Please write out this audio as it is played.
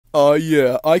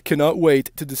Yeah, I cannot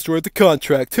wait to destroy the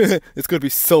contract. It's gonna be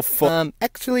so fun.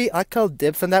 Actually, I called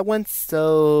dibs on that one,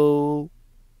 so...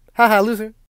 Haha,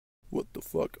 loser. What the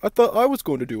fuck? I thought I was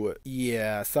going to do it.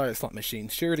 Yeah, sorry, slot machine.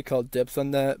 She already called dibs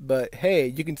on that, but hey,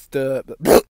 you can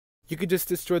you could just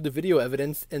destroy the video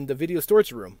evidence in the video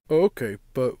storage room. Okay,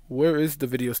 but where is the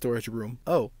video storage room?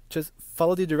 Oh, just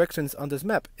follow the directions on this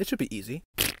map. It should be easy.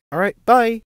 Alright,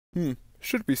 bye!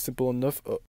 Should be simple enough.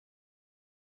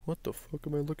 What the fuck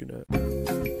am I looking at?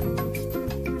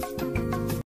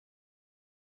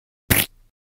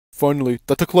 Finally,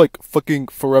 that took like fucking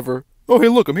forever. Oh hey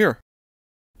look, I'm here!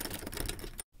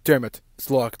 Damn it,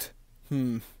 it's locked.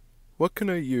 What can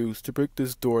I use to break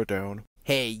this door down?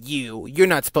 Hey you're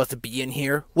not supposed to be in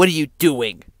here. What are you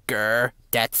doing? Grr,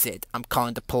 that's it. I'm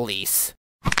calling the police.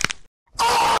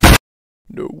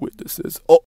 No witnesses.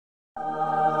 Oh!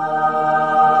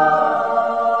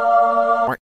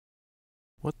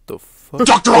 What the fuck?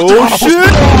 Oh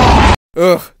shit!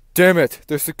 Ugh, damn it,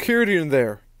 there's security in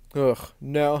there. Ugh,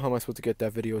 now how am I supposed to get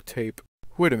that videotape?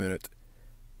 Wait a minute.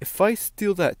 If I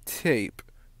steal that tape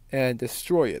and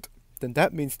destroy it, then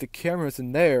that means the cameras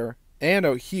in there and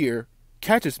out here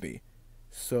catches me.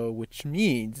 So, which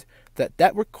means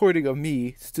that recording of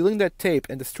me stealing that tape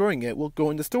and destroying it will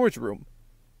go in the storage room.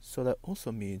 So that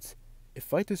also means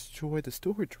if I destroy the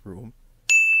storage room,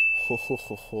 ho ho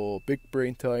ho ho, big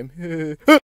brain time.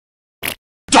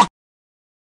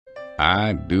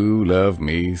 I do love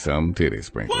me some titty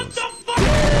sprinkles.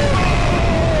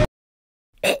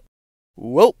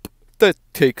 Welp, that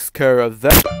takes care of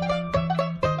that.